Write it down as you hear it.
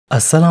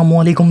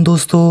अस्सलामुअलैकुम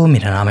दोस्तों,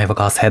 मेरा नाम है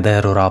वकास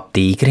हैदर और आप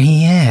देख रहे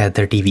हैं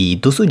हैदर टीवी।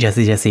 दोस्तों,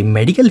 जैसे जैसे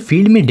मेडिकल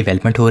फील्ड में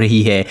डेवलपमेंट हो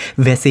रही है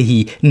वैसे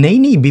ही नई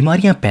नई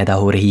बीमारियां पैदा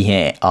हो रही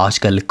हैं।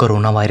 आजकल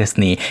कोरोना वायरस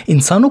ने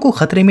इंसानों को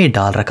खतरे में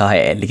डाल रखा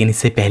है, लेकिन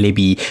इससे पहले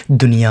भी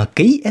दुनिया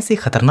कई ऐसे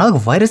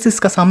खतरनाक वायरसेस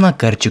का सामना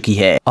कर चुकी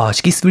है।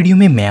 आज की इस वीडियो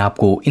में मैं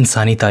आपको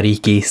इंसानी तारीख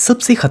के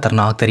सबसे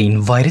खतरनाक तरीन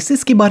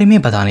वायरसेस के बारे में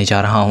बताने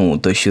जा रहा हूँ।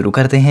 तो शुरू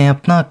करते हैं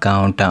अपना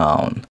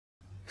काउंटडाउन।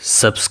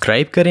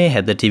 सब्सक्राइब करें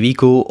हैदर टीवी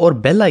को और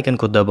बेल आइकन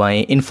को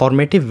दबाएं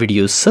इंफॉर्मेटिव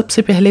वीडियो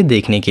सबसे पहले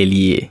देखने के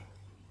लिए।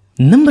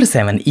 Number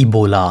 7,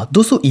 Ebola.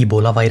 दोस्तों,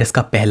 इबोला वायरस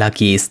का पहला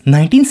केस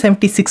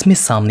 1976 में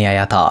सामने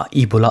आया था।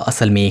 इबोला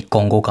असल में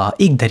कोंगो का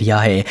एक दरिया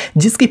है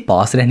जिसके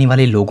पास रहने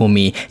वाले लोगों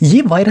में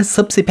ये वायरस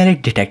सबसे पहले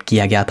डिटेक्ट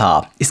किया गया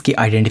था। इसके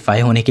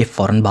आइडेंटिफाई होने के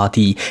फौरन बाद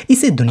ही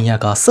इसे दुनिया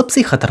का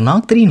सबसे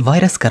खतरनाक तरीन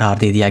वायरस करार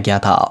दे दिया गया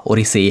था और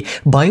इसे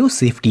बायो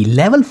सेफ्टी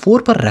लेवल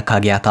 4 पर रखा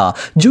गया था,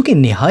 जो कि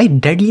निहायत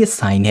डेडलीस्ट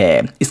साइन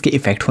है। इसके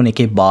इफेक्ट होने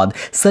के बाद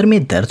सर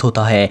में दर्द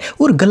होता है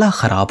और गला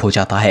खराब हो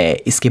जाता है।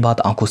 इसके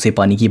बाद आंखों से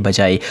पानी की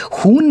बजाय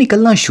खून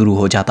निकलना शुरू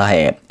हो जाता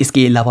है।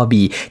 इसके अलावा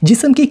भी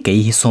जिस्म के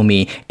कई हिस्सों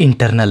में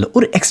इंटरनल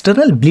और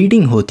एक्सटर्नल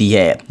ब्लीडिंग होती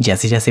है।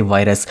 जैसे जैसे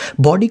वायरस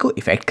बॉडी को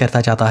इफेक्ट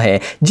करता जाता है,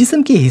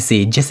 जिस्म के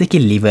हिस्से जैसे कि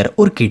लीवर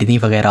और किडनी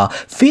वगैरह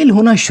फेल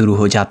होना शुरू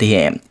हो जाते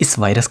हैं। इस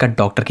वायरस का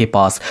डॉक्टर के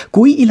पास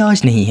कोई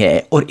इलाज नहीं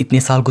है और इतने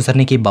साल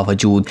गुजरने के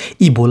बावजूद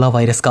इबोला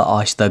वायरस का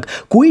आज तक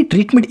कोई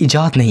ट्रीटमेंट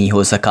इजाद नहीं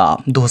हो सका।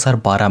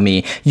 2012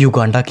 में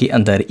युगांडा के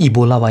अंदर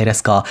इबोला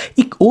वायरस का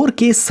एक और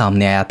केस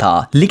सामने आया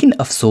था, लेकिन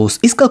अफसोस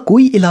इसका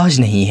कोई इलाज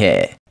नहीं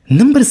है।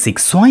 Number 6,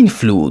 swine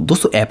flu.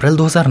 दोस्तों, अप्रैल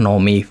 2009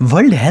 में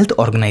वर्ल्ड हेल्थ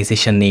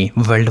ऑर्गेनाइजेशन ने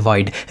वर्ल्ड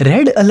वाइड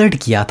रेड अलर्ट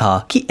किया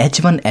था कि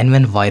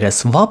H1N1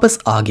 वायरस वापस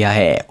आ गया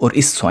है और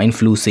इस स्वाइन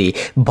फ्लू से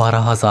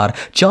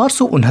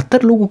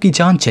 12,469 लोगों की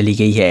जान चली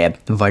गई है।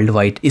 वर्ल्ड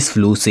वाइड इस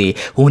फ्लू से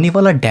होने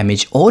वाला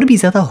डैमेज और भी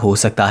ज़्यादा हो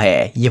सकता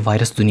है। ये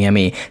वायरस दुनिया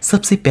में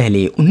सबसे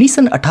पहले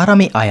 1918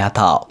 में आया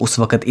था। उस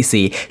वक्त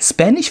इसे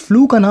स्पेनिश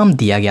फ्लू का नाम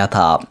दिया गया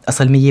था।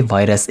 असल में ये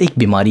वायरस एक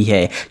बीमारी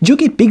है जो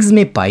कि पिग्स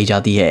में पाई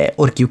जाती है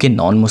और क्योंकि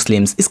नॉन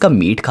मुस्लिम्स इसका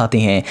मीट खाते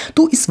हैं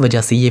तो इस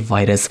वजह से ये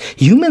वायरस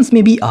ह्यूमंस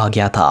में भी आ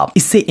गया था।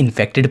 इससे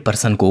इन्फेक्टेड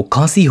पर्सन को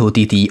खांसी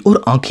होती थी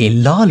और आंखें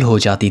लाल हो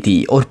जाती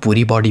थी और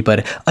पूरी बॉडी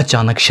पर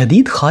अचानक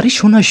शदीद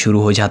खारिश होना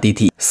शुरू हो जाती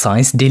थी।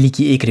 साइंस डेली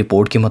की एक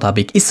रिपोर्ट के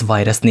मुताबिक इस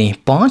वायरस ने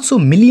 500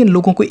 मिलियन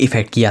लोगों को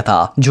इफेक्ट किया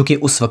था, जो कि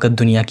उस वक्त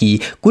दुनिया की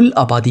कुल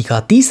आबादी का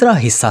तीसरा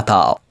हिस्सा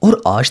था।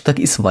 और आज तक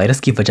इस वायरस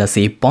की वजह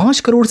से 5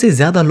 करोड़ से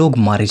ज्यादा लोग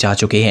मारे जा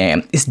चुके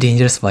हैं। इस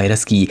डेंजरस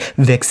वायरस की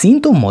वैक्सीन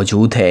तो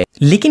मौजूद है,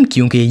 लेकिन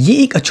क्योंकि ये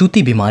एक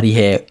अछूती बीमारी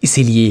है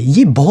इसीलिए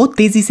ये बहुत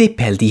तेजी से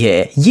फैलती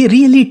है। ये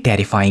रियली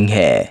टेरिफाइंग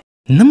है।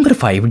 Number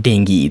 5,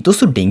 dinghy.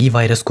 दोस्तों, डेंगी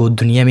वायरस को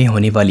दुनिया में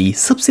होने वाली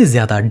सबसे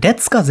ज्यादा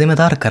डेथ्स का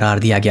जिम्मेदार करार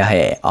दिया गया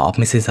है। आप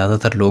में से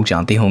ज्यादातर लोग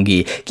जानते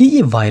होंगे कि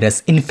ये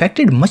वायरस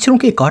इन्फेक्टेड मच्छरों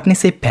के काटने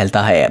से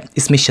फैलता है।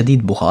 इसमें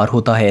शदीद बुखार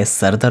होता है,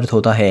 सर दर्द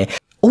होता है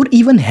और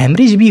इवन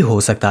हेमरेज भी हो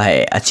सकता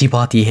है। अच्छी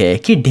बात यह है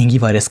कि डेंगू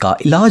वायरस का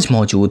इलाज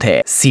मौजूद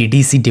है।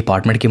 CDC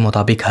डिपार्टमेंट के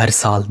मुताबिक हर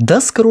साल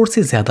 10 करोड़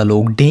से ज्यादा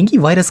लोग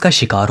डेंगू वायरस का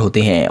शिकार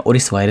होते हैं और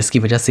इस वायरस की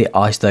वजह से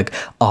आज तक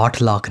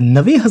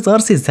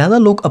 8,90,000 से ज्यादा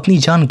लोग अपनी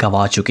जान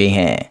गंवा चुके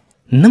हैं।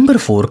 Number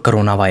 4,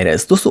 corona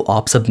virus. दोस्तों,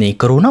 आप सबने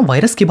कोरोना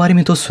वायरस के बारे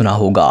में तो सुना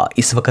होगा।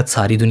 इस वक्त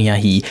सारी दुनिया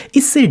ही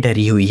इससे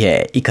डरी हुई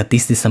है।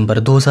 31 दिसंबर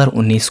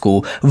 2019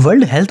 को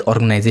वर्ल्ड हेल्थ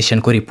ऑर्गेनाइजेशन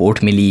को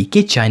रिपोर्ट मिली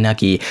कि चाइना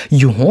के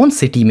यूहान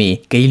सिटी में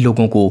कई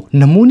लोगों को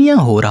नमूनिया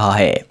हो रहा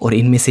है और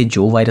इनमें से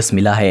जो वायरस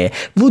मिला है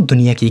वो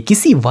दुनिया के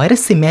किसी वायरस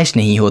से मैच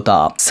नहीं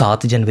होता।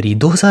 7 जनवरी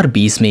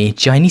 2020 में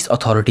चाइनीज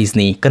अथॉरिटीज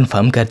ने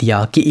कंफर्म कर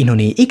दिया कि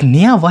इन्होंने एक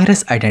नया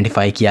वायरस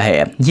आइडेंटिफाई किया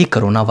है। ये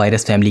कोरोना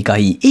वायरस फैमिली का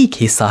ही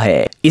एक हिस्सा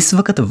है। इस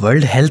वक्त वर्ल्ड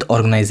हेल्थ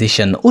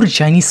ऑर्गेनाइजेशन और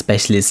चाइनीज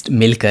स्पेशलिस्ट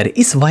मिलकर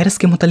इस वायरस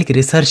के मुतालिक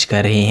रिसर्च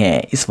कर रहे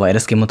हैं। इस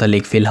वायरस के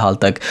मुतालिक फिलहाल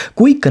तक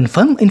कोई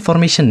कंफर्म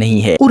इंफॉर्मेशन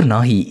नहीं है और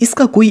ना ही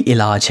इसका कोई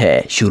इलाज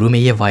है। शुरू में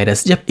ये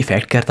वायरस जब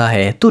इफेक्ट करता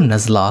है तो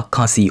नज़ला,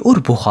 खांसी और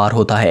बुखार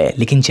होता है,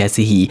 लेकिन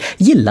जैसे ही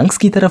ये लंग्स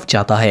की तरफ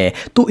जाता है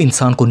तो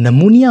इंसान को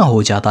नमूनिया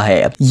हो जाता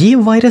है। ये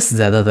वायरस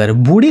ज्यादातर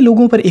बूढ़े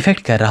लोगों पर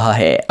इफेक्ट कर रहा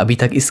है। अभी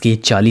तक इसके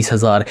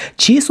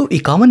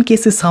 40,651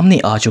 केसेस सामने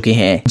आ चुके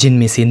हैं,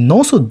 जिनमें से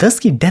 910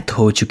 की डेथ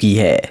हो चुकी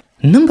है।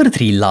 नंबर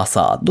 3,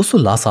 लासा। दोस्तों,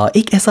 लासा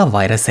एक ऐसा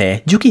वायरस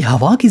है जो कि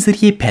हवा के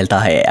जरिए फैलता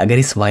है। अगर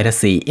इस वायरस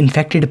से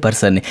इन्फेक्टेड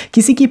पर्सन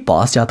किसी के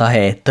पास जाता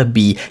है तब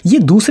भी ये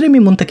दूसरे में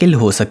मुंतकिल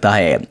हो सकता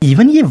है।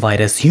 इवन ये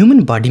वायरस ह्यूमन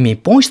बॉडी में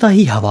पहुंचता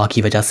ही हवा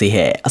की वजह से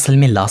है। असल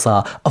में लासा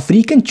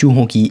अफ्रीकन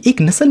चूहों की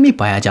एक नस्ल में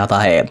पाया जाता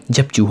है।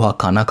 जब चूहा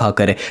खाना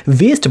खाकर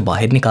वेस्ट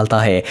बाहर निकालता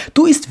है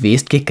तो इस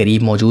वेस्ट के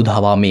करीब मौजूद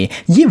हवा में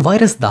ये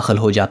वायरस दाखिल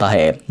हो जाता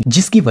है,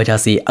 जिसकी वजह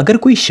से अगर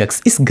कोई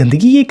शख्स इस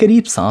गंदगी के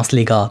करीब सांस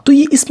लेगा तो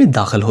ये इसमें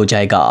दाखिल हो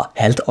जाएगा।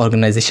 हेल्थ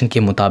ऑर्गेनाइजेशन के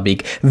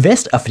मुताबिक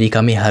वेस्ट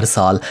अफ्रीका में हर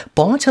साल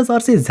 5000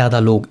 से ज्यादा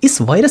लोग इस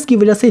वायरस की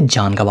वजह से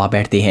जान गंवा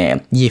बैठते हैं।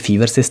 ये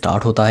फीवर से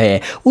स्टार्ट होता है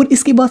और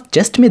इसके बाद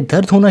चेस्ट में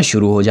दर्द होना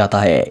शुरू हो जाता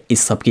है।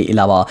 इस सब के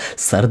अलावा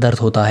सर दर्द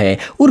होता है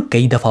और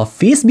कई दफा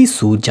फेस भी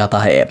सूज जाता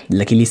है।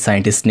 लकीली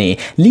साइंटिस्ट ने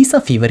लीसा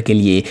फीवर के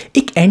लिए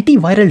एक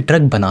एंटीवायरल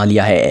ड्रग बना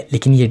लिया है,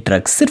 लेकिन ये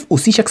ड्रग सिर्फ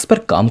उसी शख्स पर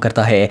काम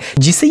करता है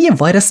जिसे ये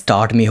वायरस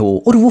स्टार्ट में हो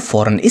और वो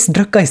फौरन इस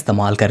ड्रग का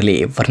इस्तेमाल कर ले,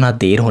 वरना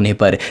देर होने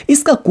पर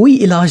इसका कोई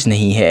इलाज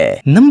नहीं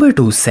है। Number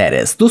 2,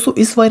 SARS. दोस्तों,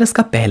 इस वायरस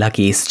का पहला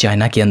केस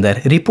चाइना के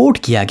अंदर रिपोर्ट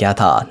किया गया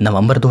था।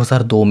 नवंबर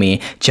 2002 में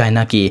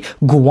चाइना के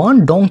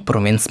गुआंगडोंग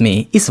प्रोविंस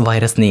में इस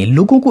वायरस ने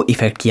लोगों को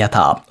इफेक्ट किया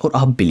था और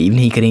आप बिलीव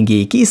नहीं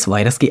करेंगे कि इस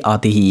वायरस के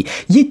आते ही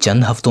ये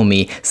चंद हफ्तों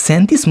में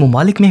 37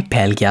 मुमालिक में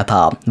फैल गया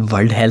था।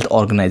 वर्ल्ड हेल्थ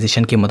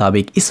ऑर्गेनाइजेशन के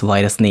मुताबिक इस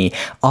वायरस ने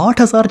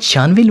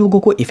 8096 लोगों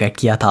को इफेक्ट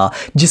किया था,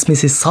 जिसमें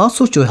से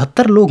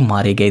 774 लोग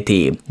मारे गए थे,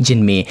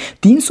 जिनमें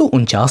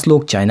 349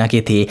 लोग चाइना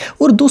के थे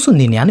और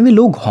 299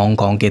 लोग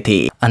हांगकांग के थे।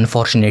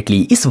 अनफॉर्चुनेटली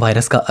इस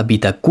वायरस का अभी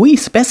तक कोई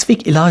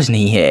स्पेसिफिक इलाज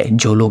नहीं है।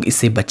 जो लोग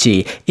इससे बचे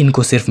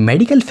इनको सिर्फ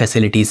मेडिकल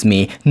फैसिलिटीज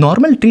में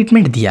नॉर्मल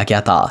ट्रीटमेंट दिया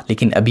गया था,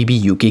 लेकिन अभी भी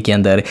यूके के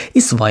अंदर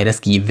इस वायरस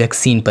की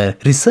वैक्सीन पर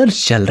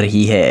रिसर्च चल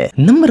रही है।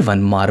 Number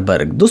 1,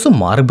 Marburg. दोस्तों,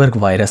 मार्बर्ग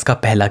वायरस का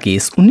पहला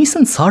केस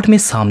 1960 में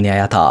सामने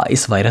आया था।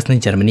 इस वायरस ने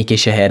जर्मनी के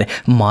शहर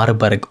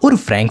मार्बर्ग और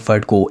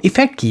फ्रैंकफर्ट को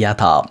इफेक्ट किया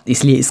था,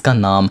 इसलिए इसका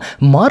नाम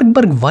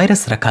मार्बर्ग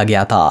वायरस रखा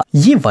गया था।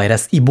 ये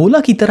वायरस इबोला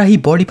की तरह ही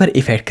बॉडी पर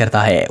इफेक्ट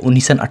करता है।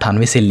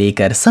 1998 से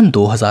लेकर सन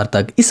 2000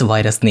 तक इस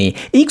वायरस ने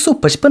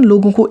 155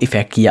 लोगों को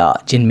इफेक्ट किया,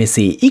 जिनमें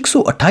से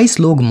 128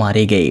 लोग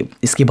मारे गए।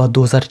 इसके बाद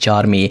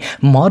 2004 में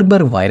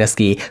मार्बर्ग वायरस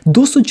के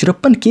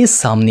 254 केस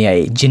सामने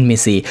आए, जिनमें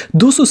से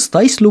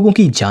 227 लोगों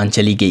की जान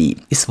चली गई।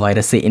 इस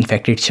वायरस से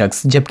इन्फेक्टेड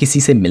शख्स जब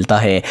किसी से मिलता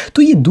है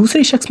तो ये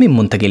दूसरे शख्स में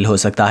मुंतकिल हो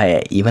सकता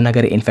है। इवन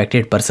अगर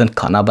इन्फेक्टेड पर्सन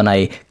खाना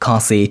बनाए,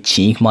 खांसे,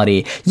 छींक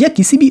मारे या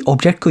किसी भी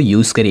ऑब्जेक्ट को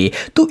यूज करे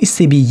तो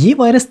इससे भी ये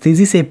वायरस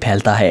तेजी से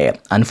फैलता है।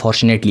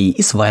 अनफॉर्चुनेटली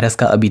इस वायरस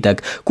का अभी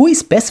तक कोई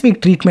स्पेसिफिक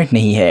ट्रीटमेंट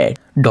नहीं है।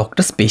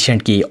 डॉक्टर्स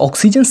पेशेंट के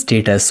ऑक्सीजन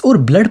स्टेटस और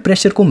ब्लड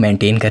प्रेशर को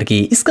मेंटेन करके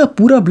इसका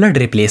पूरा ब्लड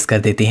रिप्लेस कर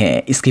देते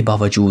हैं। इसके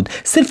बावजूद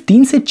सिर्फ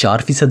 3 से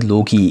 4%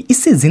 लोग ही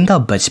इससे जिंदा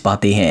बच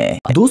पाते हैं।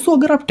 दोस्तों,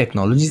 अगर आप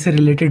टेक्नोलॉजी से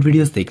रिलेटेड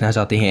वीडियोस देखना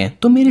चाहते हैं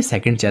तो मेरे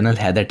सेकंड चैनल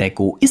हैदर टेक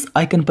को इस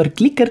आइकन पर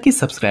क्लिक करके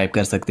सब्सक्राइब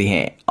कर सकते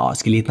हैं।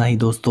 आज के लिए इतना ही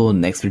दोस्तों,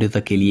 नेक्स्ट वीडियो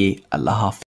तक के लिए अल्लाह हाफिज।